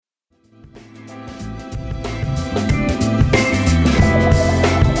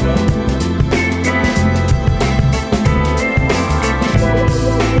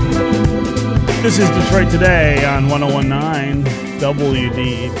This is Detroit Today on 101.9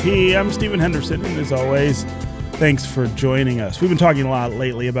 WDET. I'm Stephen Henderson, and as always, thanks for joining us. We've been talking a lot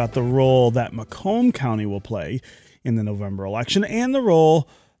lately about the role that Macomb County will play in the November election and the role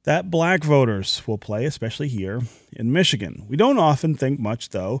that black voters will play, especially here in Michigan. We don't often think much,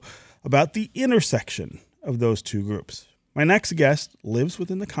 though, about the intersection of those two groups. My next guest lives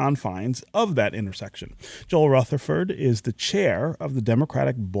within the confines of that intersection. Joel Rutherford is the chair of the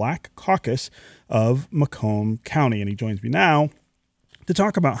Democratic Black Caucus of Macomb County, and he joins me now to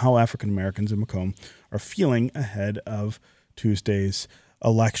talk about how African Americans in Macomb are feeling ahead of Tuesday's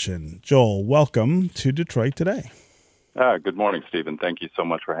election. Joel, welcome to Detroit Today. Good morning, Stephen. Thank you so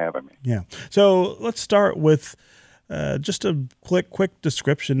much for having me. Yeah. So let's start with just a quick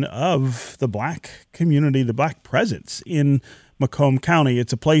description of the black community, the black presence in Macomb County.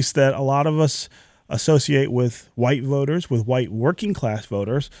 It's a place that a lot of us associate with white voters, with white working class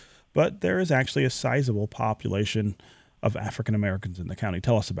voters, but there is actually a sizable population of African Americans in the county.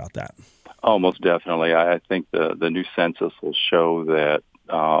 Tell us about that. Oh, most definitely. I think the new census will show that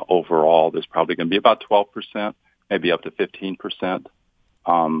overall there's probably going to be about 12%, maybe up to 15%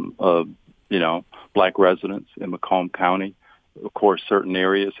 of black residents in Macomb County. Of course, certain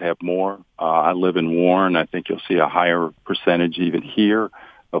areas have more. I live in Warren. I think you'll see a higher percentage even here.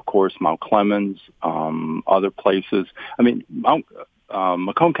 Of course, Mount Clemens, other places. I mean,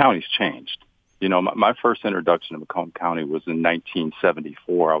 Macomb County's changed. You know, my first introduction to Macomb County was in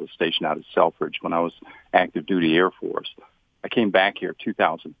 1974. I was stationed out at Selfridge when I was active duty Air Force. I came back here in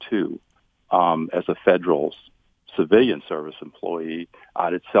 2002 as a federal civilian service employee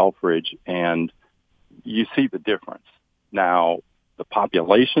out at Selfridge, and you see the difference. Now, the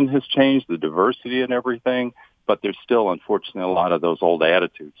population has changed, the diversity and everything, but there's still, unfortunately, a lot of those old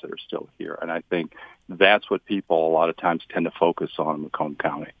attitudes that are still here. And I think that's what people a lot of times tend to focus on in Macomb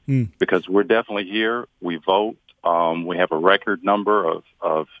County, because we're definitely here. We vote. We have a record number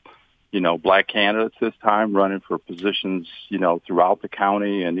of black candidates this time running for positions, throughout the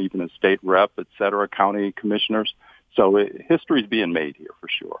county and even as state rep, et cetera, county commissioners. So history is being made here for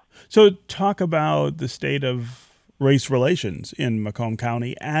sure. So talk about the state of race relations in Macomb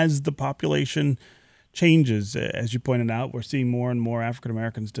County as the population changes. As you pointed out, we're seeing more and more African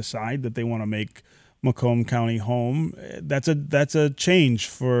Americans decide that they want to make Macomb County home. That's a change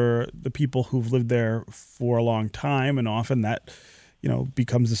for the people who've lived there for a long time, and often that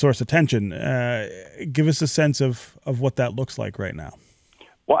becomes the source of tension. Give us a sense of what that looks like right now.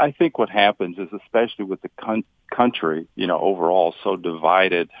 Well, I think what happens is, especially with the country, overall so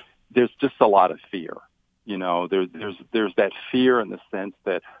divided, there's just a lot of fear. There's that fear in the sense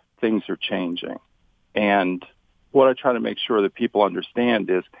that things are changing. And what I try to make sure that people understand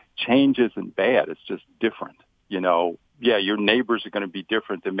is change isn't bad. It's just different. Your neighbors are going to be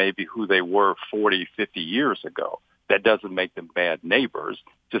different than maybe who they were 40, 50 years ago. That doesn't make them bad neighbors.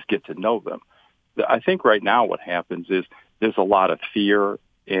 Just get to know them. I think right now what happens is there's a lot of fear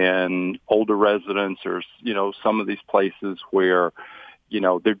in older residents or, some of these places where,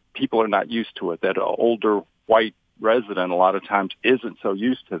 people are not used to it. That older white resident a lot of times isn't so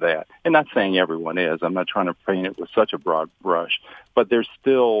used to that. And not saying everyone is. I'm not trying to paint it with such a broad brush. But there's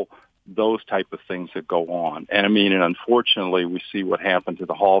still those type of things that go on. And and unfortunately, we see what happened to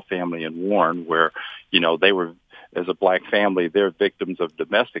the Hall family in Warren where, they were, as a black family, they're victims of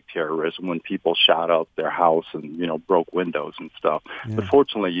domestic terrorism when people shot up their house and, broke windows and stuff. Yeah. But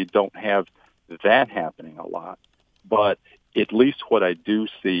fortunately, you don't have that happening a lot. But at least what I do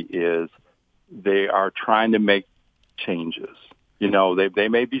see is they are trying to make changes. They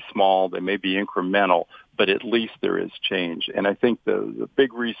may be small, they may be incremental, but at least there is change. And I think the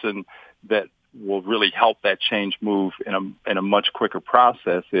big reason that will really help that change move in a much quicker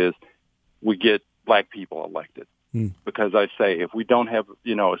process is we get black people elected. Because I say, if we don't have,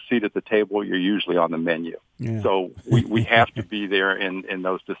 a seat at the table, you're usually on the menu. Yeah. So we have to be there in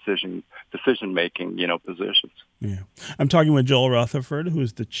those decision-making, positions. Yeah. I'm talking with Joel Rutherford, who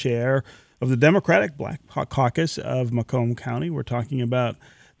is the chair of the Democratic Black Caucus of Macomb County. We're talking about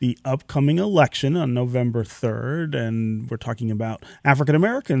the upcoming election on November 3rd, and we're talking about African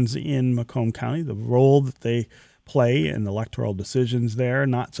Americans in Macomb County, the role that they play in electoral decisions there.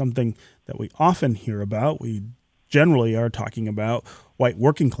 Not something that we often hear about. We generally are talking about white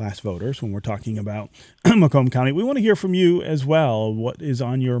working class voters when we're talking about Macomb County. We want to hear from you as well. What is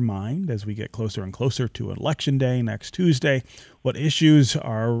on your mind as we get closer and closer to Election Day next Tuesday? What issues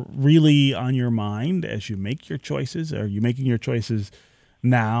are really on your mind as you make your choices? Are you making your choices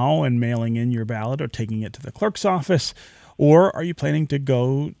now and mailing in your ballot or taking it to the clerk's office? Or are you planning to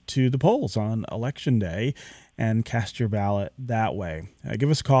go to the polls on Election Day? and cast your ballot that way.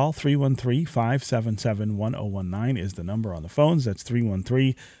 Give us a call. 313-577-1019 is the number on the phones. That's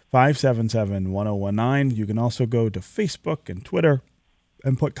 313-577-1019. You can also go to Facebook and Twitter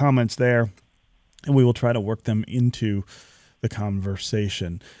and put comments there, and we will try to work them into the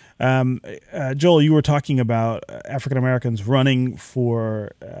conversation. Joel, you were talking about African Americans running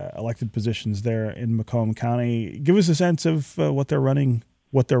for elected positions there in Macomb County. Give us a sense of what they're running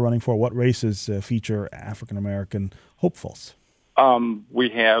for. What races feature African American hopefuls? We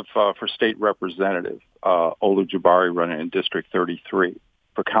have for state representative Olu Jabari running in District 33.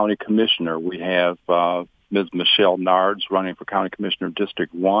 For county commissioner, we have Ms. Michelle Nards running for County Commissioner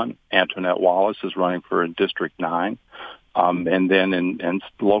District 1. Antoinette Wallace is running for District 9. And then in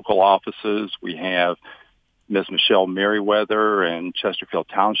local offices, we have Ms. Michelle Merriweather and Chesterfield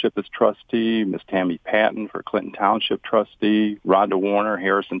Township as trustee, Ms. Tammy Patton for Clinton Township trustee, Rhonda Warner,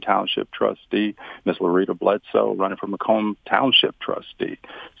 Harrison Township trustee, Ms. Loretta Bledsoe running for Macomb Township trustee.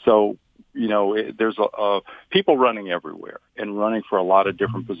 So, there's people running everywhere and running for a lot of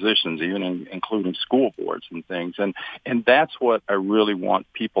different positions, even including school boards and things. And that's what I really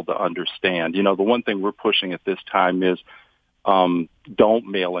want people to understand. The one thing we're pushing at this time is don't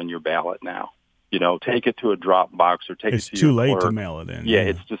mail in your ballot now. Take it to a drop box or take it to your clerk. It's too late to mail it in. Yeah,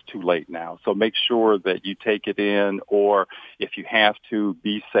 it's just too late now. So make sure that you take it in, or if you have to,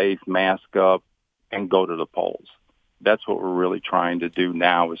 be safe, mask up, and go to the polls. That's what we're really trying to do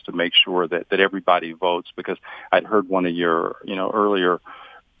now, is to make sure that everybody votes, because I'd heard one of your, earlier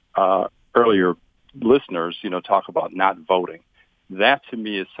listeners, talk about not voting. That to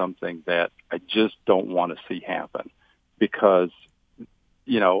me is something that I just don't want to see happen, because,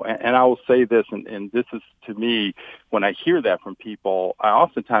 and I will say this, and this is, to me, when I hear that from people, I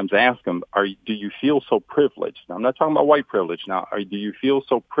oftentimes ask them, do you feel so privileged? Now, I'm not talking about white privilege now. Do you feel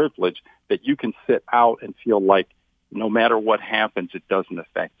so privileged that you can sit out and feel like no matter what happens, it doesn't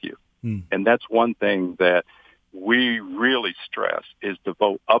affect you? And that's one thing that we really stress, is to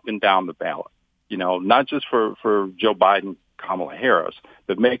vote up and down the ballot. Not just for Joe Biden, Kamala Harris,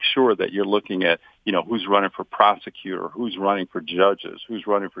 but make sure that you're looking at, who's running for prosecutor, who's running for judges, who's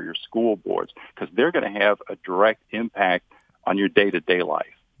running for your school boards, because they're going to have a direct impact on your day-to-day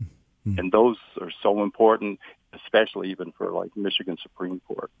life. And those are so important, especially even for like Michigan Supreme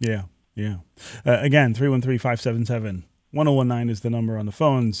Court. Yeah. Again, 313-577-1019 is the number on the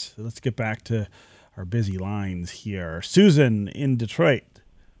phones. Let's get back to our busy lines here. Susan in Detroit,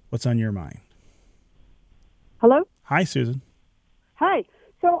 what's on your mind? Hello? Hi, Susan. Hi.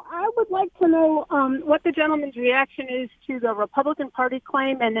 So I would like to know what the gentleman's reaction is to the Republican Party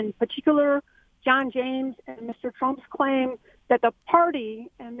claim, and in particular, John James and Mr. Trump's claim that the party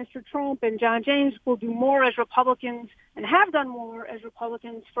and Mr. Trump and John James will do more as Republicans and have done more as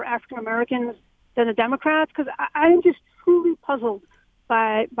Republicans for African Americans than the Democrats, because I'm just truly puzzled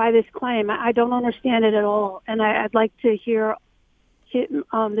by this claim. I don't understand it at all, and I'd like to hear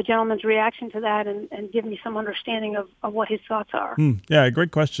the gentleman's reaction to that and give me some understanding of what his thoughts are. Yeah,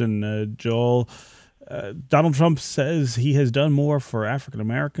 great question, Joel. Donald Trump says he has done more for African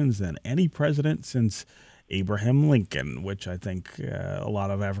Americans than any president since Abraham Lincoln, which I think a lot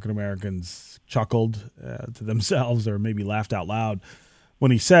of African Americans chuckled to themselves or maybe laughed out loud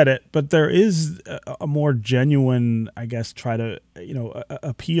when he said it. But there is a more genuine, I guess,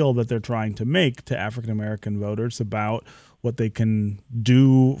 appeal that they're trying to make to African American voters about what they can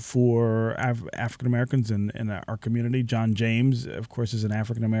do for African Americans in our community. John James, of course, is an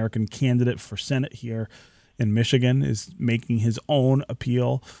African American candidate for Senate here in Michigan, is making his own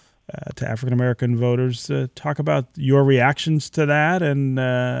appeal to African American voters. Talk about your reactions to that and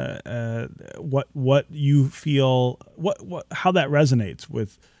what you feel, how that resonates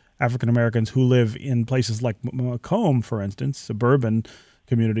with African Americans who live in places like Macomb, for instance, suburban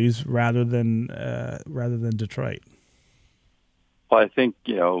communities, rather than Detroit. Well, I think,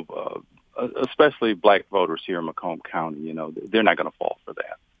 especially black voters here in Macomb County, they're not going to fall for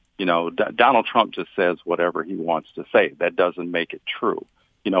that. Donald Trump just says whatever he wants to say. That doesn't make it true.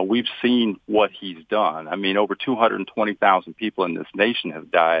 We've seen what he's done. I mean, over 220,000 people in this nation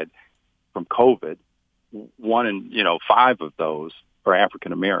have died from COVID. 1 in 5 of those are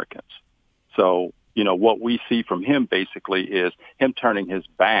African Americans. So, what we see from him basically is him turning his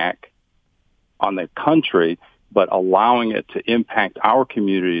back on the country, but allowing it to impact our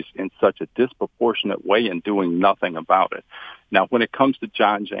communities in such a disproportionate way and doing nothing about it. Now, when it comes to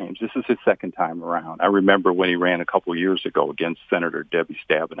John James, this is his second time around. I remember when he ran a couple of years ago against Senator Debbie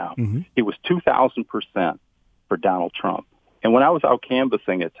Stabenow. Mm-hmm. He was 2,000% for Donald Trump. And when I was out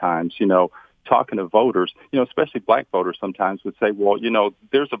canvassing at times, talking to voters, especially black voters sometimes would say, well,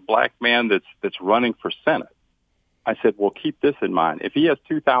 there's a black man that's running for Senate. I said, well, keep this in mind. If he has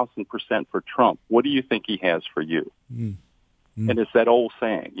 2,000% for Trump, what do you think he has for you? And it's that old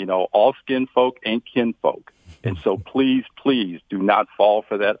saying, all skin folk ain't kin folk. And so please, please do not fall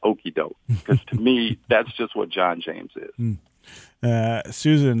for that okie doke, because to me, that's just what John James is.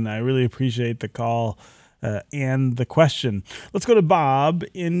 Susan, I really appreciate the call and the question. Let's go to Bob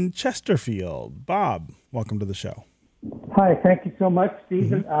in Chesterfield. Bob, welcome to the show. Hi, thank you so much,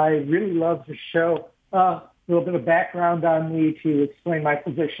 Stephen. I really love the show. A little bit of background on me to explain my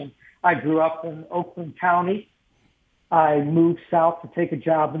position. I grew up in Oakland County. I moved south to take a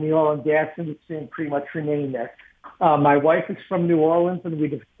job in the oil and gas industry and pretty much remained there. My wife is from New Orleans, and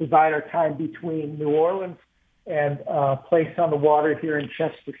we divide our time between New Orleans and a place on the water here in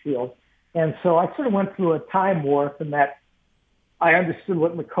Chesterfield. And so I sort of went through a time warp in that I understood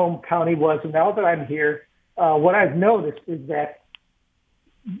what Macomb County was. And now that I'm here, what I've noticed is that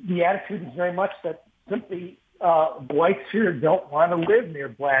the attitude is very much that simply whites here don't want to live near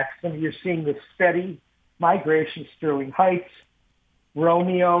blacks. And you're seeing this steady migration, Sterling Heights,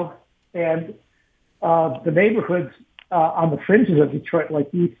 Romeo, and the neighborhoods on the fringes of Detroit,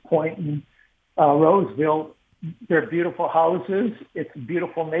 like East Point and Roseville. They're beautiful houses. It's a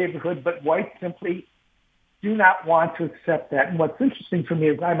beautiful neighborhood, but whites simply do not want to accept that. And what's interesting for me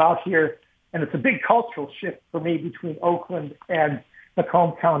is I'm out here, and it's a big cultural shift for me between Oakland and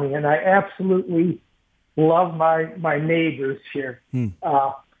Macomb County, and I absolutely love my neighbors here.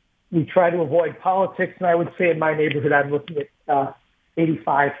 We try to avoid politics, and I would say in my neighborhood I'm looking at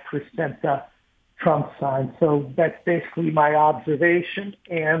 85% Trump sign. So that's basically my observation,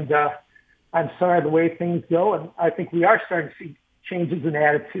 and I'm sorry the way things go, and I think we are starting to see changes in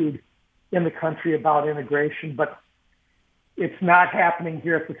attitude in the country about immigration, but it's not happening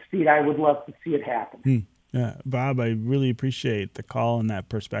here at the speed I would love to see it happen. Bob, I really appreciate the call and that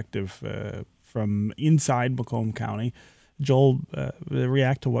perspective from inside Macomb County. Joel,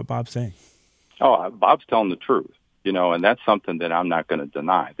 react to what Bob's saying. Oh, Bob's telling the truth, and that's something that I'm not going to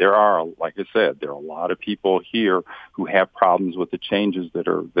deny. There are, like I said, there are a lot of people here who have problems with the changes that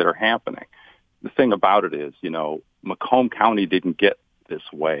are happening. The thing about it is, Macomb County didn't get this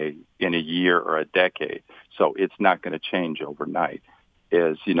way in a year or a decade, so it's not going to change overnight.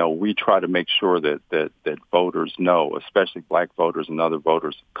 We try to make sure that voters know, especially black voters and other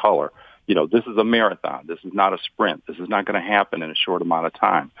voters of color, this is a marathon. This is not a sprint. This is not going to happen in a short amount of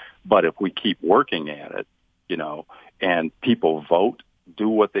time. But if we keep working at it, and people vote, do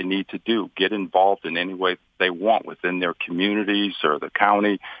what they need to do, get involved in any way they want within their communities or the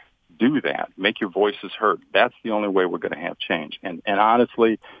county, do that. Make your voices heard. That's the only way we're going to have change. And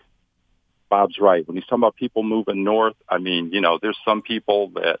honestly, Bob's right. When he's talking about people moving north, there's some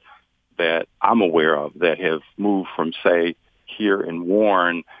people that I'm aware of that have moved from, say, here in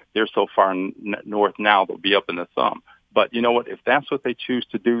Warren. They're so far north now, they'll be up in the thumb. But you know what? If that's what they choose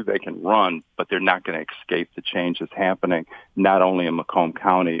to do, they can run, but they're not going to escape the change that's happening, not only in Macomb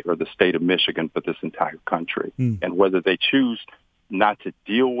County or the state of Michigan, but this entire country. And whether they choose not to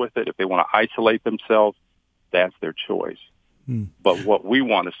deal with it, if they want to isolate themselves, that's their choice. But what we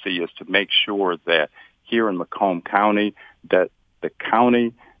want to see is to make sure that here in Macomb County, that the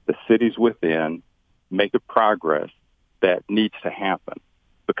county, the cities within, make a progress that needs to happen,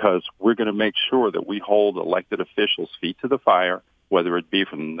 because we're going to make sure that we hold elected officials' feet to the fire, whether it be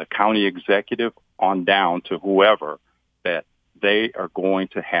from the county executive on down to whoever, that they are going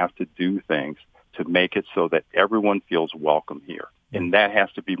to have to do things to make it so that everyone feels welcome here. And that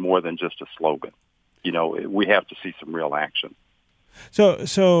has to be more than just a slogan. We have to see some real action.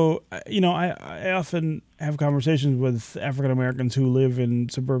 So I often have conversations with African Americans who live in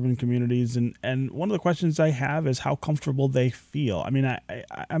suburban communities, and one of the questions I have is how comfortable they feel.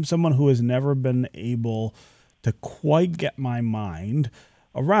 I'm someone who has never been able to quite get my mind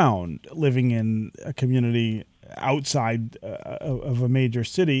around living in a community outside of a major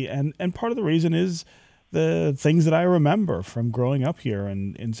city, and part of the reason is the things that I remember from growing up here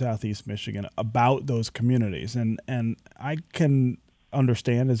in Southeast Michigan about those communities. And I can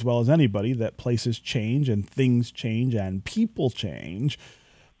understand as well as anybody that places change and things change and people change.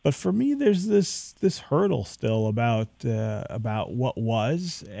 But for me, there's this hurdle still about what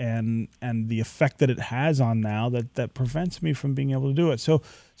was and the effect that it has on now that prevents me from being able to do it. So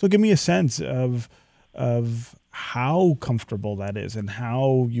give me a sense of how comfortable that is and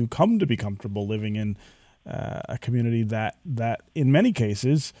how you come to be comfortable living in a community that in many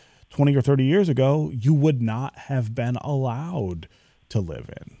cases 20 or 30 years ago you would not have been allowed to live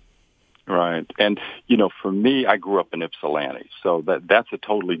in. Right. And, you know, for me, I grew up in Ypsilanti, so that's a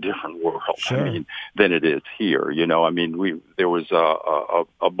totally different world, Sure. I mean, than it is here. You know, I mean, there was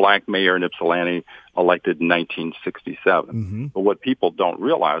a black mayor in Ypsilanti elected in 1967. Mm-hmm. But what people don't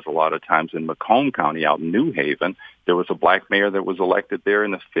realize a lot of times in Macomb County out in New Haven, there was a black mayor that was elected there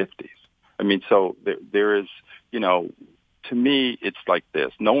in the 50s. I mean, so there is, you know, to me, it's like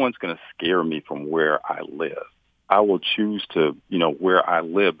this. No one's going to scare me from where I live. I will choose to, you know, where I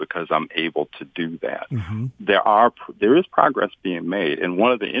live because I'm able to do that. Mm-hmm. There is progress being made. And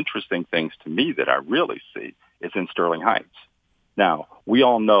one of the interesting things to me that I really see is in Sterling Heights. Now, we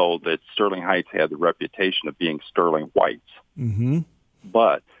all know that Sterling Heights had the reputation of being sterling whites. Mm-hmm.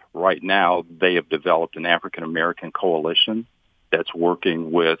 But right now they have developed an African-American coalition that's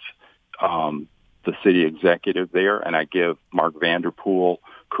working with the city executive there. And I give Mark Vanderpool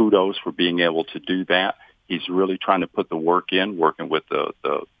kudos for being able to do that. He's really trying to put the work in, working with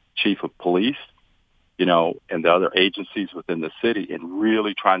the chief of police, you know, and the other agencies within the city, and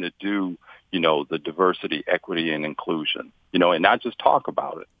really trying to do, you know, the diversity, equity, and inclusion, you know, and not just talk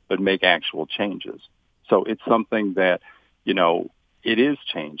about it, but make actual changes. So it's something that, you know, it is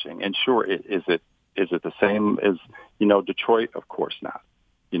changing. And sure, is it the same as, you know, Detroit? Of course not,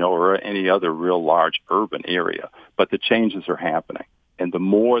 you know, or any other real large urban area. But the changes are happening. And the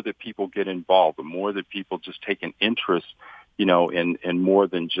more that people get involved, the more that people just take an interest, you know, in more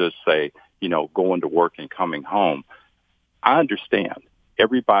than just say, you know, going to work and coming home. I understand.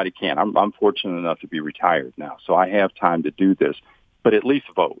 Everybody can. I'm fortunate enough to be retired now, so I have time to do this. But at least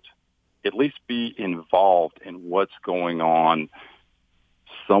vote. At least be involved in what's going on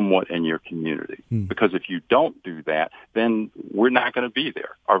somewhat in your community. Because if you don't do that, then we're not going to be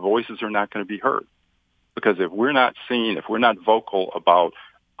there. Our voices are not going to be heard. Because if we're not seen, if we're not vocal about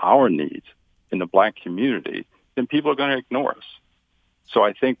our needs in the black community, then people are going to ignore us. So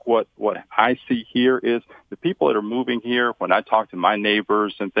I think what I see here is the people that are moving here, when I talk to my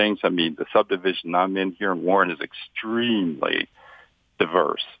neighbors and things, I mean, the subdivision I'm in here in Warren is extremely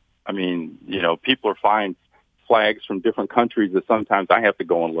diverse. I mean, you know, people are flying flags from different countries that sometimes I have to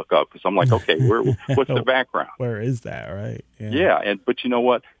go and look up because I'm like, okay, what's the background? Where is that, right? Yeah, but you know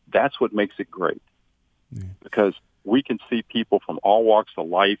what? That's what makes it great. Yeah. Because we can see people from all walks of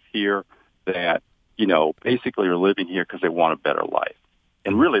life here that, you know, basically are living here because they want a better life.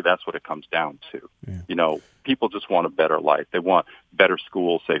 And really that's what it comes down to. Yeah. You know, people just want a better life. They want better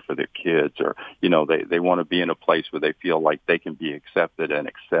schools, say, for their kids, or, you know, they want to be in a place where they feel like they can be accepted and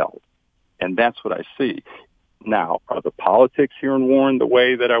excelled. And that's what I see. Now, are the politics here in Warren the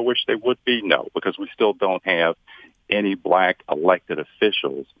way that I wish they would be? No, because we still don't have any black elected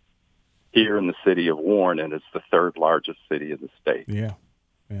officials here in the city of Warren, and it's the third largest city in the state. Yeah.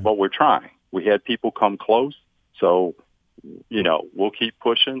 But we're trying. We had people come close, so, you know, we'll keep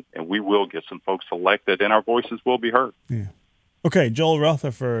pushing, and we will get some folks elected, and our voices will be heard. Yeah. Okay, Joel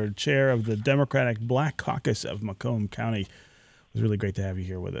Rutherford, chair of the Democratic Black Caucus of Macomb County. It was really great to have you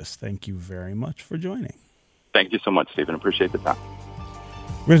here with us. Thank you very much for joining. Thank you so much, Stephen. Appreciate the time.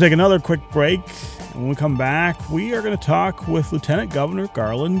 We're going to take another quick break. And when we come back, we are going to talk with Lieutenant Governor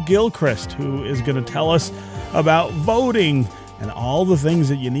Garland Gilchrist, who is going to tell us about voting and all the things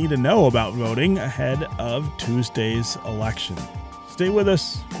that you need to know about voting ahead of Tuesday's election. Stay with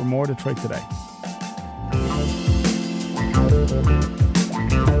us for more Detroit Today.